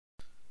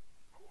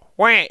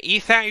What, you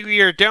thought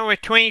you were done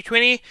with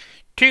 2020?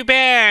 Too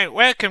bad.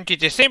 Welcome to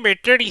December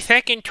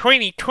 32nd,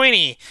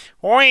 2020.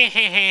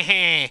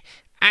 I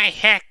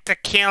hacked the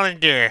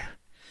calendar.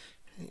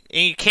 And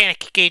you can't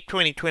escape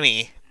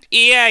 2020.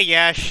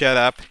 Yeah, shut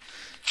up.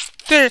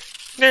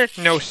 There's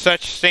no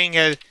such thing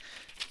as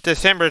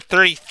December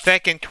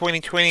 32nd,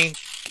 2020.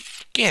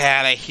 Get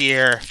out of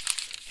here.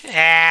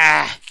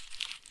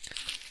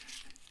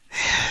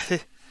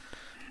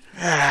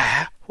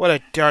 What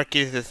a dark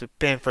year this has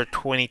been for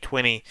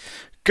 2020.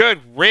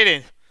 Good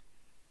riddance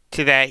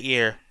to that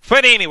year.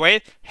 But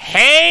anyway,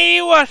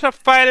 hey, what's up,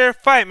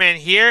 Fightman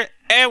here,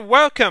 and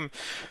welcome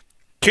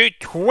to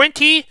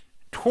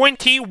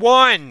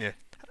 2021.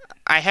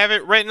 I have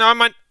it written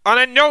on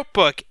a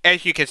notebook,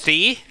 as you can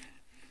see.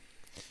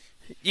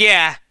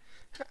 Yeah,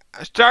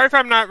 sorry if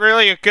I'm not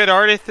really a good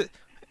artist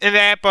in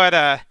that, but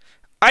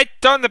I've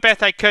done the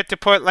best I could to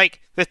put like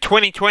the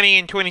 2020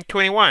 and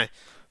 2021.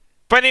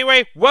 But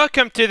anyway,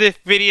 welcome to this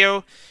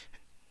video,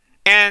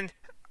 and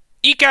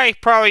you guys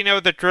probably know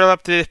the drill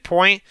up to this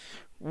point.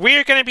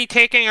 We're going to be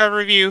taking a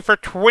review for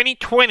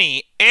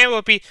 2020, and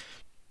we'll be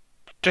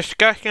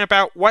discussing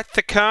about what's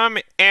to come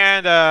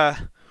and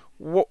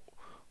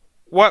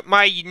what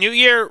my New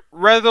Year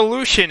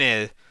resolution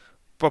is.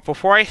 But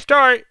before I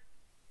start,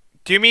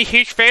 do me a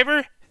huge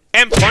favor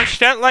and punch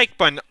that like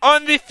button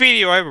on this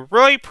video. I would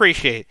really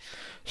appreciate it.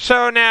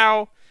 So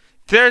now,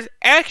 there's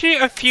actually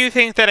a few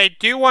things that I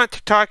do want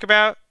to talk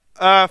about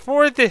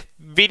for this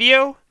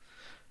video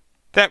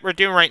that we're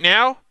doing right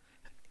now.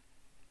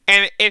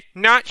 And it's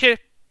not just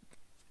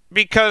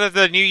because of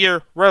the New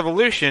Year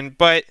Revolution,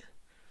 but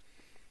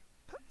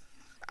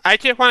I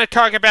just want to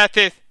talk about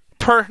this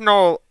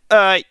personal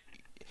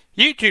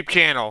YouTube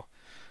channel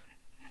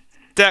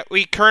that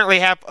we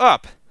currently have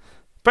up.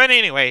 But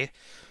anyway,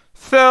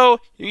 so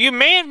you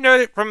may have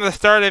noticed from the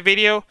start of the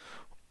video,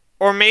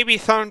 or maybe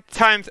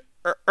sometimes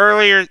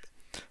earlier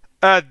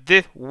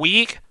this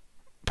week,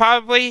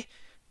 probably,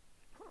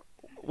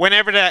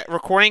 whenever that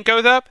recording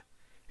goes up,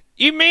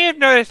 you may have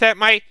noticed that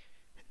my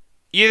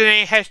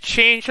username has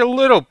changed a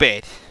little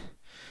bit.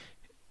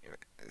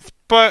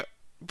 But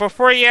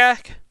before you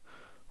ask,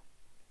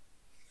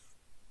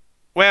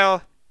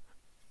 well,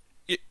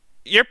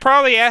 you're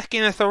probably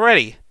asking this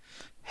already.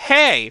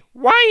 Hey,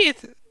 why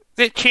is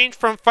it changed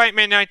from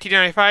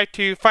Fightman1995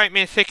 to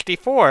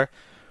Fightman64?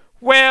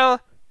 Well,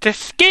 to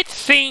get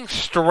things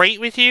straight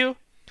with you,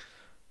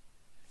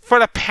 for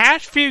the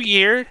past few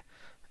years,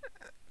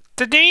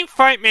 the name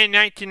Fightman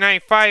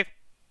 1995,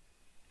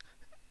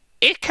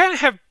 it kind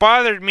of have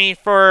bothered me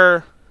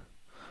for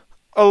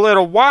a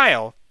little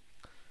while.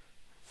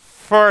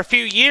 For a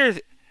few years,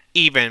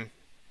 even.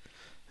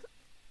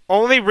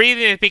 Only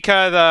reason is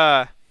because,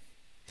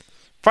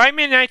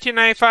 Fightman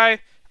 1995,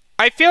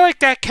 I feel like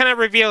that kind of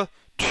revealed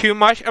too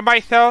much of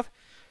myself.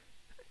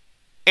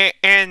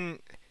 And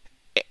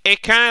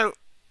it kind of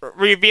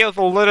reveals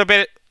a little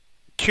bit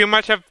too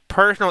much of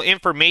personal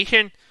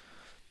information,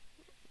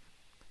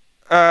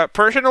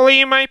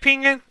 personally, in my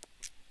opinion.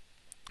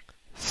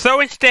 So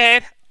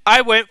instead,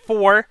 I went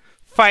for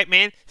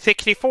Fightman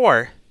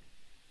 64.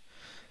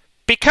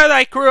 Because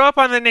I grew up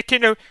on the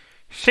Nintendo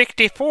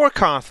 64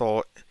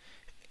 console,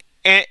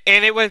 and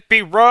it would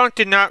be wrong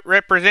to not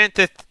represent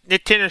the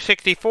Nintendo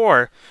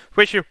 64,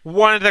 which is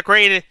one of the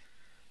greatest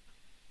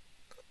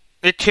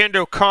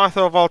Nintendo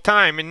console of all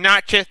time, and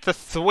not just the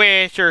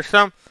Switch or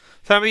some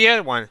of the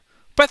other ones.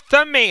 But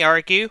some may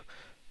argue,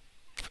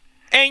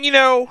 and you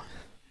know,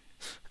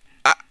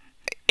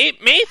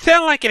 it may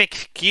sound like an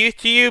excuse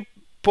to you,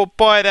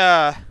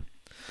 but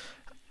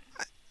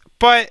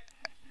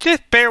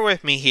just bear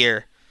with me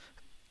here.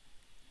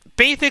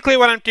 Basically,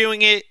 what I'm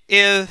doing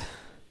is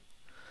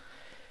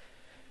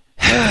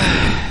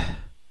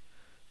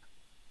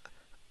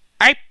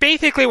I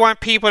basically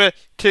want people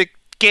to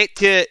get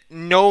to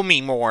know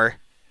me more.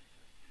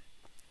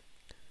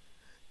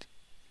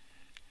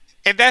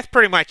 And that's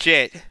pretty much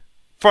it,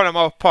 for the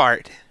most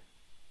part.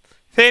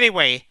 So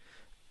anyway,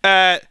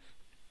 the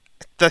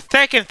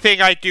second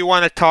thing I do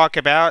want to talk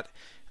about,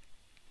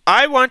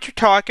 I want to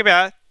talk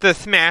about the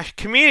Smash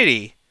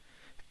community.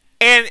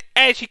 And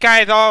as you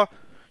guys all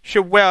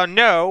should well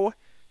know,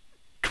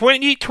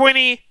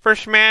 2020 for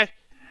Smash,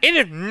 it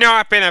has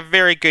not been a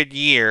very good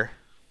year.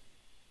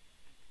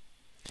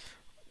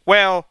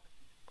 Well,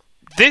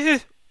 this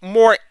is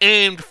more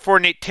aimed for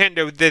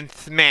Nintendo than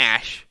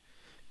Smash.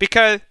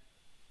 Because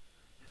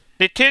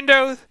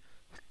Nintendo's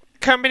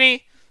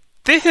company,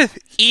 this has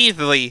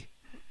easily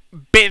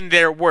been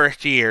their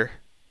worst year.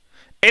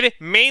 And it's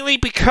mainly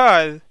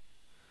because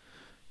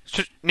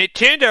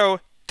Nintendo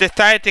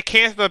decided to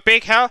cancel the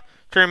Big House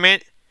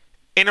tournament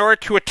in order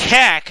to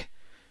attack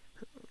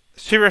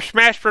Super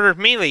Smash Bros.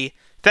 Melee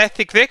that's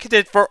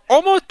existed for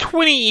almost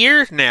 20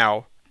 years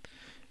now.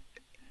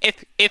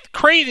 It's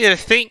crazy to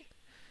think.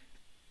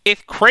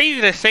 It's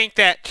crazy to think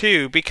that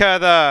too,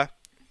 because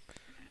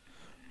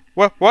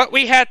what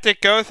we had to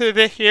go through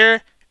this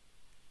year,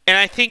 and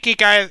I think you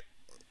guys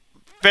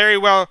very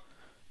well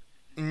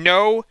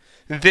know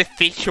the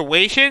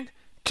situation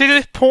to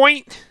this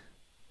point.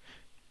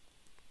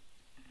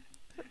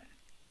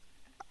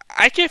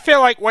 I just feel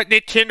like what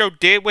Nintendo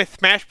did with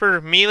Smash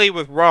Bros. Melee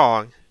was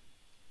wrong.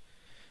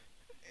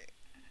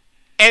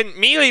 And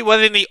Melee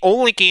wasn't the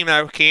only game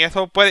that was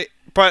canceled, but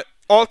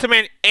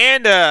Ultimate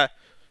and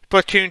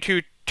Splatoon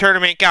 2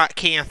 tournament got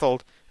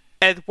canceled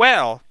as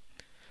well.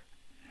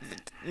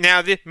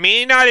 Now, this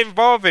may not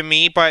involve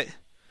me, but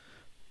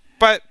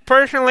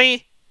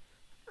personally,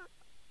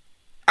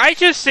 I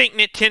just think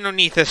Nintendo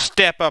needs to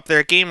step up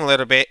their game a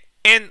little bit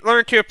and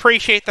learn to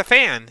appreciate the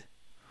fan.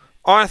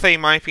 Honestly,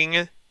 in my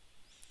opinion.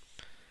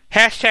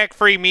 Hashtag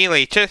free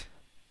Melee. Just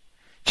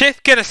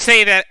gonna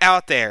say that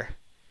out there.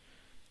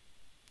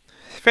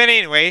 But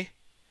anyway.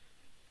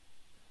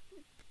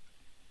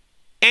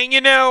 And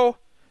you know,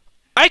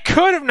 I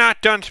could have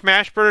not done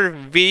Smash Bros.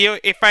 Video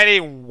if I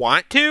didn't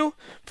want to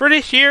for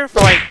this year. For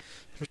like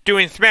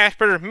doing Smash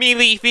Bros.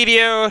 Melee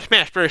videos,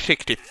 Smash Bros.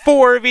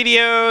 64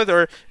 videos,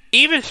 or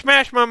even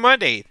Smash My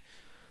Mondays.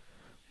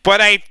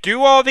 But I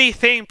do all these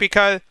things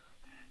because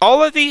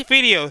all of these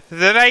videos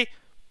that I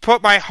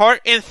put my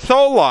heart and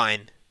soul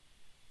on.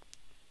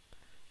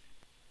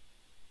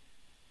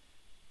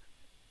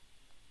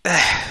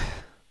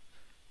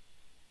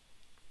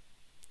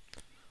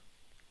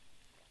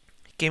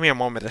 Give me a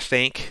moment to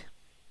think.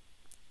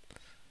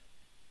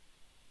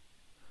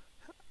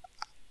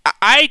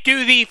 I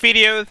do these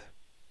videos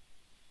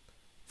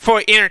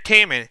for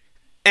entertainment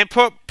and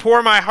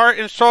pour my heart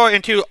and soul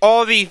into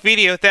all these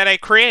videos that I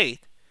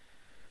create.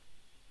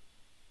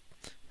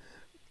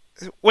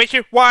 Which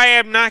is why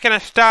I'm not going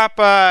to stop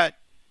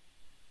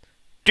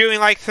doing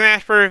like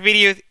Smash Bros.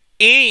 Videos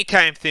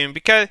anytime soon,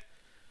 because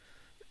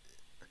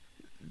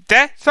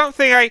that's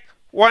something I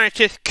want to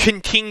just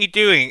continue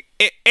doing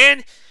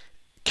and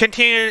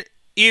continue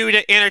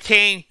to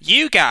entertain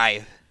you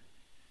guys.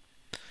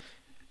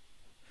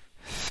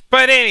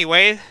 But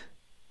anyways,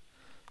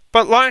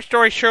 long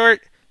story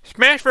short,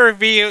 Smash Bros.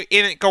 Video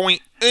isn't going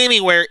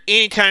anywhere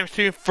anytime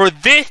soon for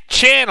this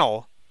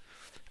channel.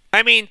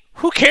 I mean,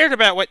 who cares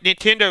about what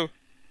Nintendo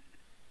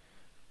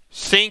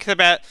thinks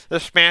about the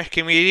Smash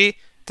community?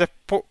 The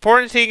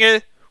important thing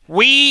is,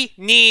 we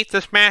need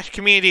the Smash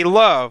community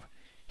love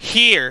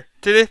here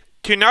to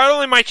not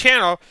only my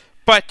channel,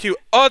 but to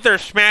other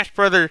Smash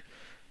Brothers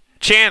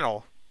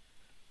channel.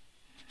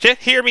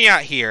 Just hear me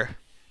out here.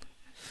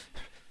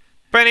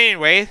 But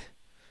anyways,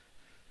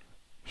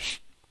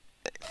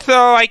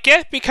 so I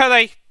guess because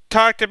I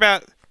talked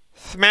about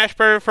Smash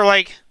Bros. For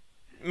like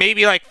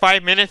maybe like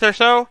 5 minutes or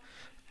so,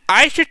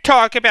 I should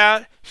talk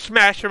about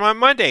Smash on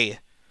Monday.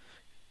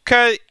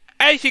 Cause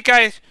as you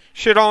guys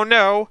should all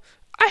know,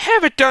 I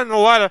haven't done a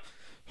lot of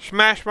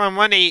Smash on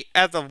Monday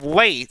as of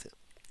late.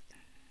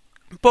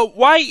 But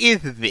why is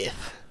this?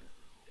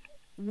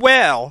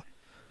 Well,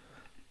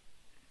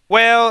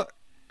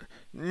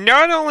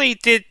 not only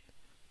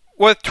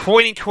was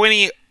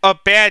 2020 a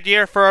bad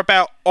year for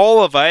about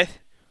all of us,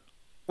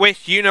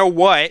 which you know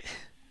what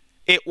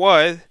it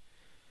was,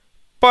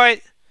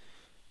 but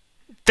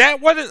that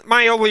wasn't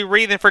my only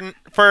reason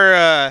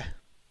for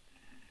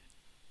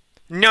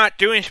not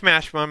doing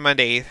Smash on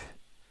Mondays.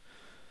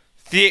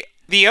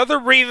 The other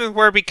reasons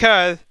were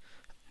because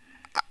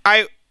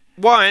I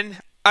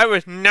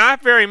was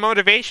not very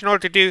motivational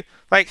to do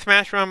like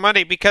Smash on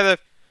Monday because of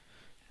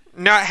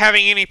not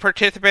having any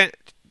participant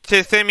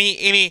to send me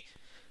any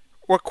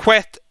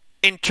requests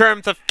in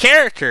terms of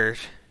characters.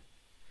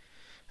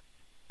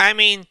 I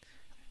mean,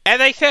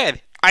 as I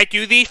said, I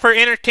do these for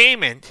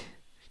entertainment,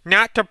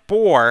 not to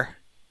bore.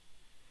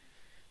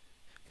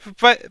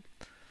 But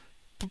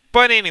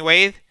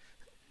anyways,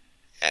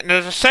 and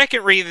there's a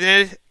second reason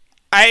is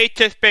I've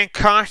just been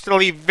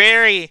constantly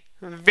very,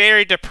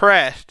 very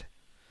depressed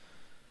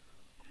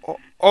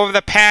over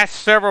the past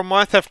several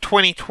months of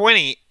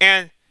 2020,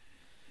 and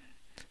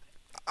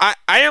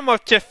I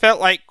almost just felt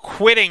like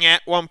quitting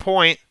at one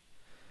point.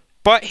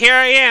 But here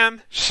I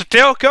am,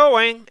 still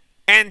going,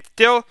 and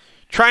still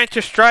trying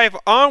to strive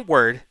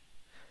onward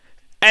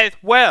as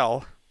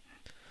well.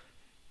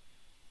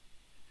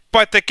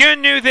 But the good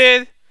news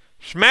is,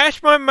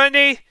 Smash My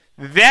Monday,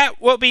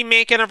 that will be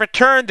making a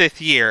return this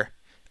year.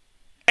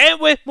 And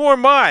with more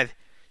mods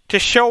to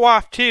show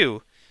off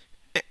too.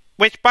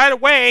 Which, by the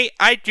way,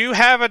 I do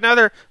have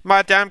another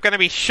mod that I'm going to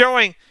be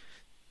showing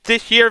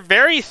this year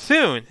very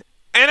soon.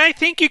 And I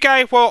think you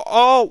guys will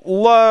all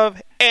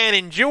love and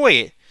enjoy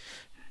it.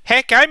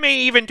 Heck, I may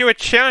even do a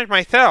challenge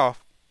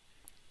myself.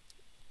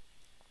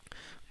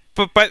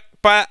 But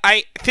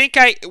I think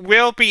I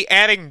will be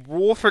adding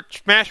rules for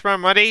Smash My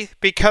Monday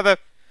because of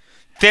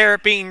there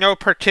being no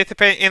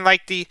participant in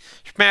like the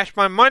Smash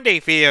My Monday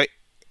video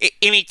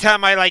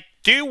anytime I like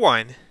do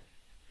one.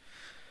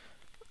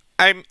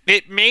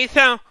 It may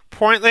sound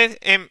pointless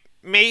and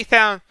may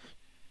sound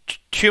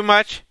too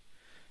much,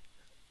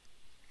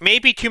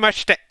 maybe too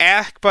much to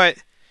ask, but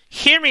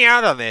hear me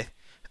out on this.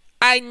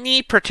 I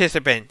need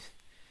participants.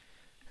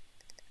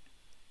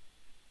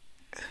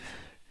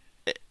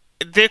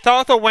 This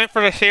also went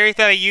for the series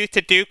that I used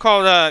to do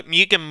called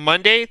Mugen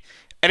Mondays.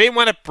 I didn't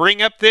want to bring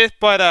up this,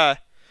 but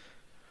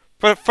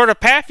for the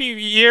past few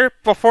years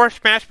before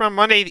Smash Bros.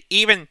 Monday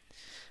even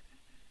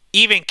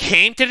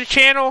came to the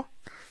channel,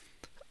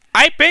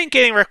 I've been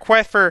getting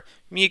requests for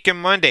Mugen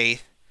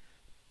Mondays,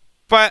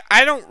 but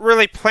I don't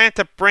really plan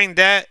to bring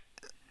that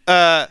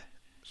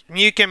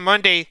Mugen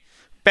Monday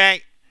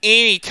back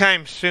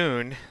anytime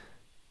soon.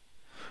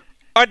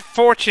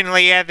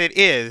 Unfortunately, as it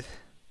is,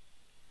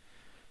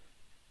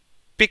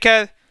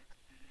 because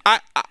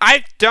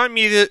I've done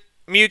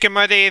Mugen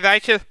Mondays, I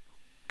just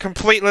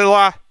completely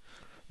lost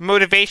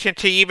motivation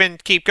to even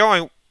keep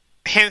going.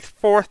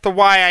 Henceforth, the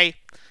why I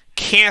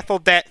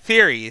canceled that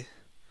series.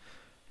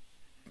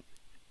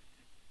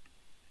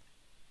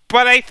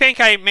 But I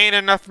think I made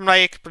enough of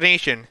my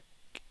explanation.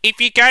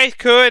 If you guys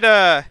could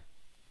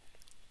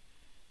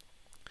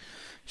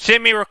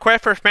send me a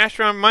request for Smash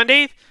Run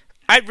Mondays,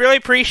 I'd really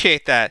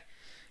appreciate that.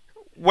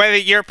 Whether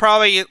you're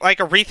probably like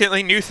a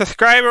recently new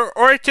subscriber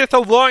or just a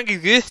long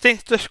existing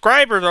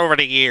subscribers over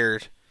the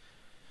years.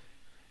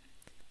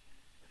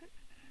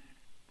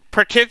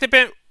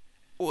 Participant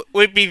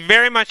would be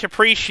very much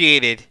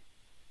appreciated.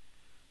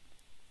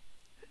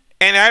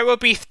 And I will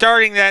be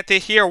starting that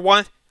this year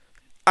once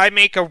I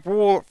make a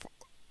rule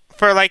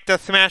for like the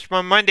Smash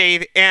Run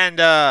Mondays and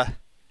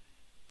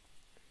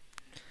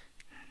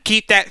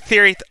keep that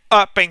series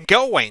up and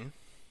going.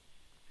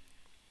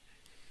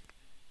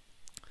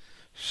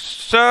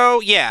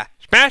 So yeah,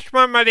 Smash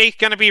Run Monday is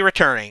going to be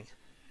returning.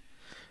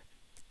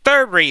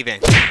 Third reason.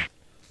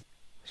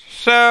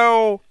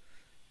 So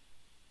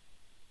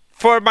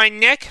for my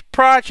next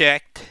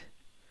project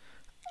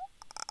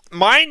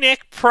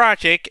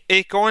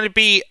is going to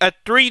be a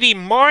 3D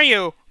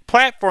Mario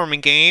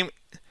platforming game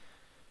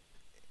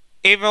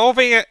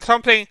involving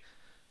something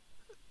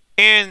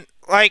in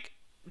like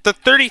the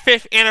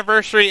 35th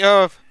anniversary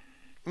of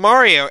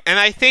Mario, and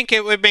I think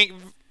it would make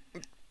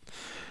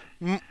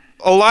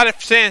a lot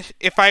of sense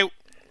if I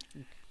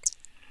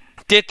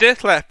did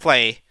this Let's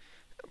Play.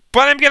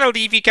 But I'm gonna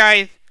leave you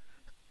guys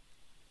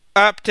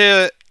up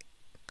to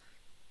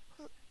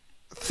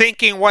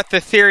thinking what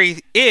the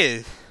series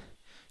is.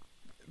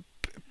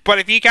 But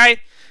if you guys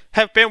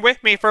have been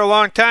with me for a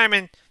long time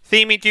and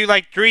see me do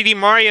like 3D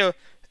Mario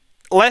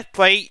Let's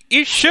Play,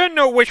 you should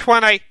know which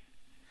one I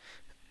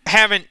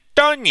haven't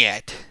done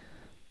yet.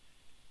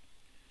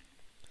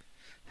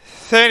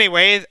 So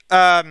anyways,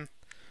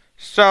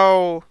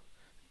 so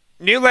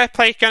new Let's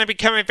Play is going to be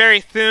coming very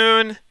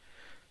soon.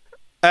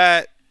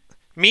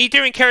 Me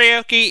doing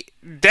karaoke,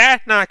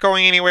 that's not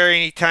going anywhere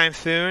anytime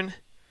soon.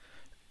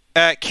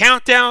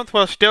 Countdowns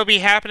will still be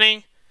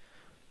happening.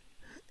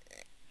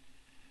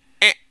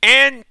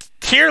 And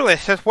tier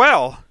lists as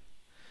well.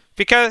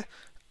 Because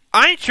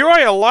I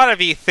enjoy a lot of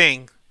these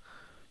things.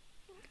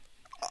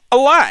 A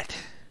lot.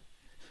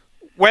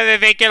 Whether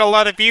they get a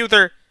lot of views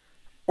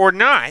or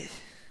not.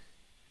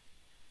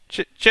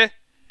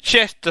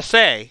 Just to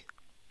say.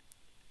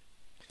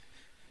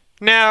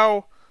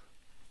 Now,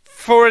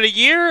 for the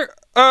year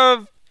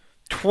of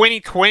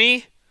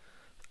 2020,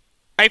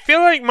 I feel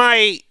like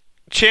my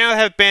channel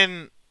has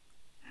been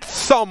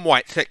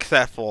somewhat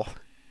successful.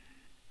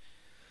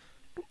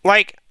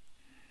 Like,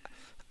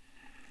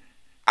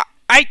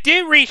 I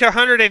did reach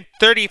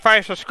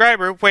 135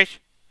 subscribers, which,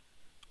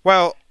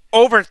 well,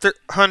 over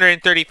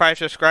 135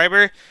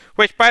 subscribers,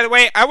 which, by the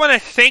way, I want to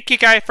thank you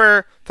guys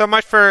so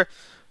much for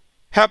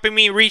helping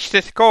me reach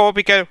this goal,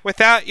 because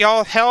without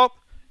y'all's help,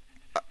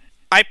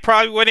 I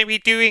probably wouldn't be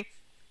doing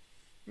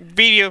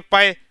videos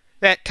by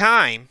that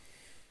time.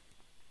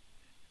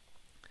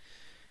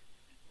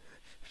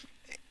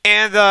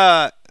 And,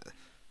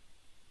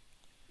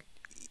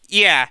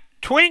 yeah,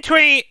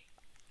 2020,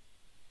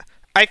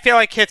 I feel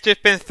like it's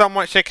just been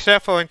somewhat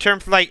successful in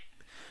terms of, like,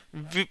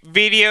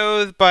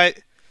 videos, but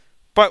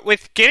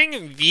with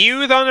getting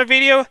views on a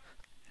video,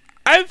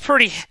 I'm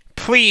pretty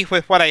pleased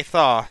with what I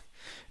saw.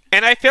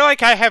 And I feel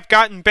like I have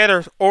gotten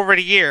better over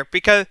the year,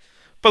 because,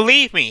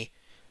 believe me,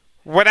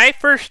 when I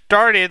first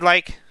started,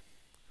 like,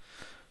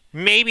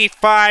 maybe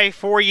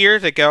 4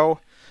 years ago,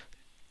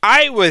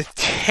 I was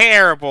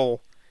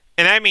terrible,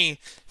 and I mean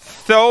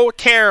so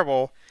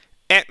terrible,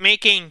 at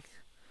making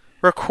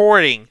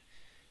recording.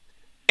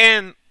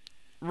 And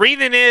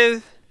reason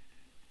is,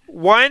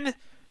 1,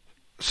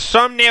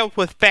 thumbnail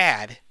was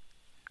bad.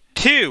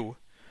 2,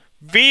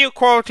 video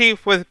quality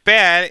was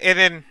bad,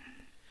 and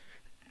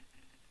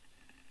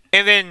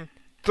then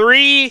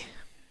 3,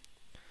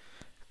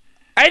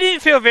 I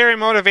didn't feel very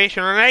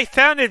motivational, and I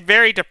sounded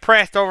very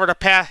depressed over the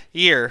past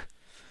year.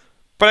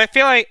 But I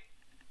feel like,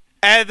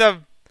 as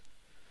of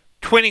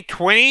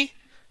 2020,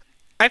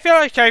 I feel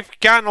like I've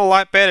gotten a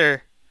lot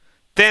better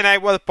than I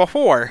was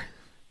before.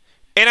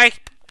 And I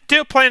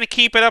still plan to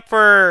keep it up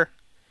for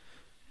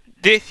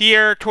this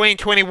year,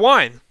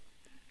 2021.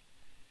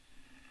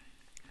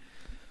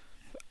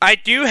 I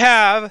do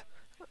have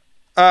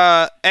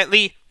at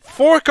least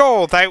 4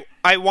 goals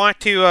I want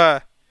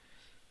to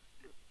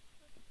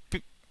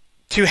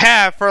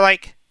have for,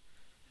 like,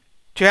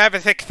 to have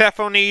a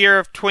successful new year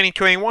of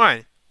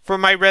 2021 for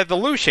my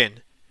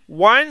resolution.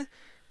 1,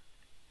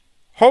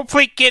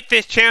 hopefully get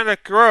this channel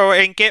to grow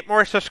and get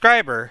more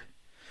subscribers.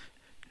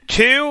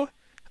 2,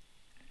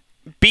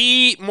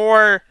 be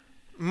more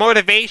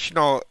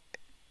motivational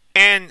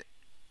and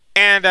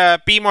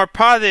and be more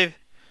positive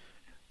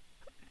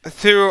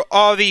through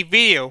all the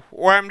video,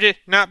 where I'm just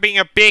not being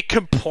a big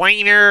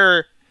complainer,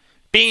 or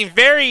being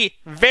very,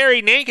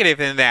 very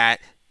negative in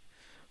that,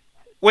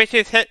 which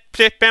has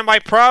just been my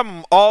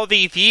problem all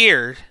these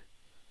years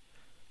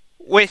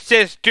with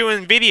just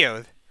doing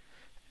videos.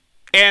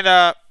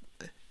 And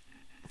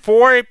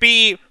for it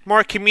be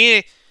more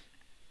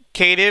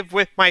communicative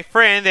with my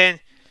friends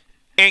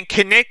and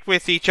connect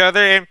with each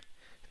other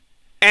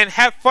and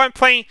have fun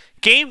playing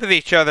games with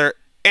each other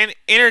and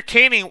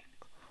entertaining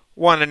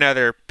one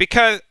another.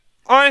 Because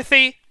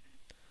honestly,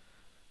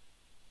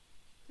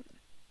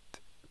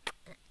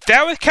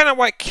 that was kind of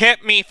what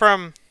kept me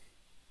from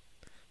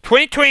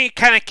 2020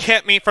 kind of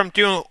kept me from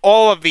doing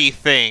all of these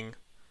things.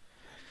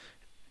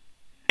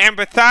 And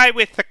besides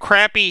with the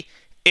crappy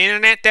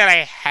internet that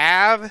I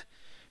have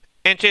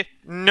and just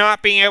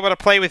not being able to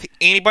play with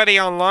anybody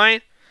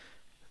online,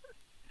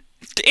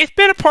 it's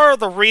been a part of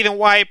the reason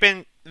why I've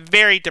been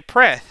very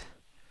depressed.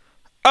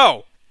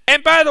 Oh,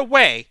 and by the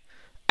way,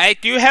 I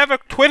do have a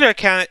Twitter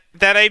account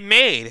that I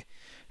made.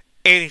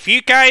 And if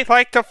you guys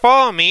like to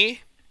follow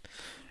me,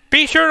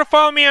 be sure to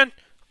follow me on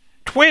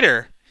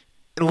Twitter.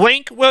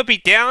 Link will be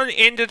down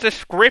in the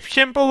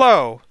description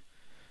below.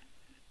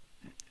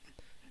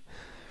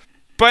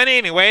 But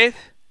anyways,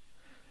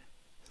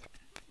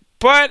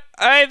 but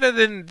other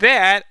than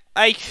that,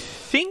 I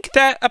think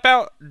that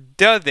about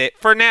does it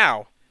for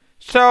now.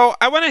 So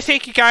I want to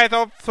thank you guys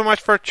all so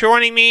much for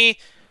joining me,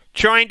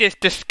 join this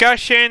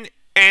discussion,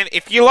 and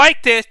if you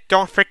like this,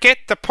 don't forget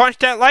to punch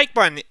that like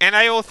button, and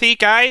I will see you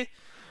guys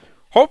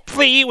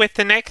hopefully with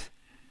the next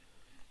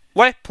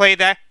Let's Play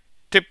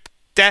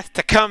that's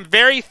to come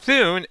very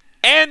soon,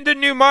 and the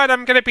new mod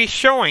I'm going to be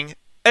showing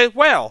as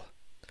well.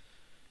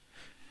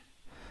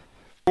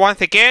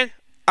 Once again,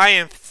 I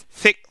am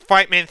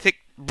Fightman6.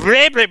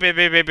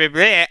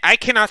 I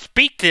cannot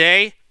speak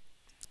today.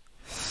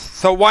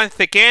 So once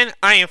again,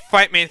 I am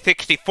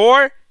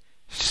Fightman64.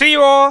 See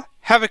you all.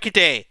 Have a good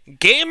day.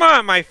 Game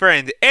on, my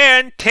friends,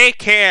 and take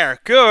care.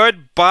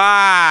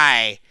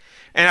 Goodbye.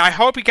 And I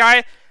hope you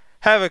guys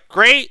have a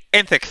great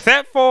and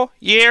successful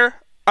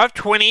year of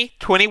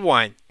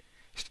 2021.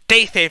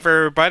 Stay safe,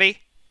 everybody.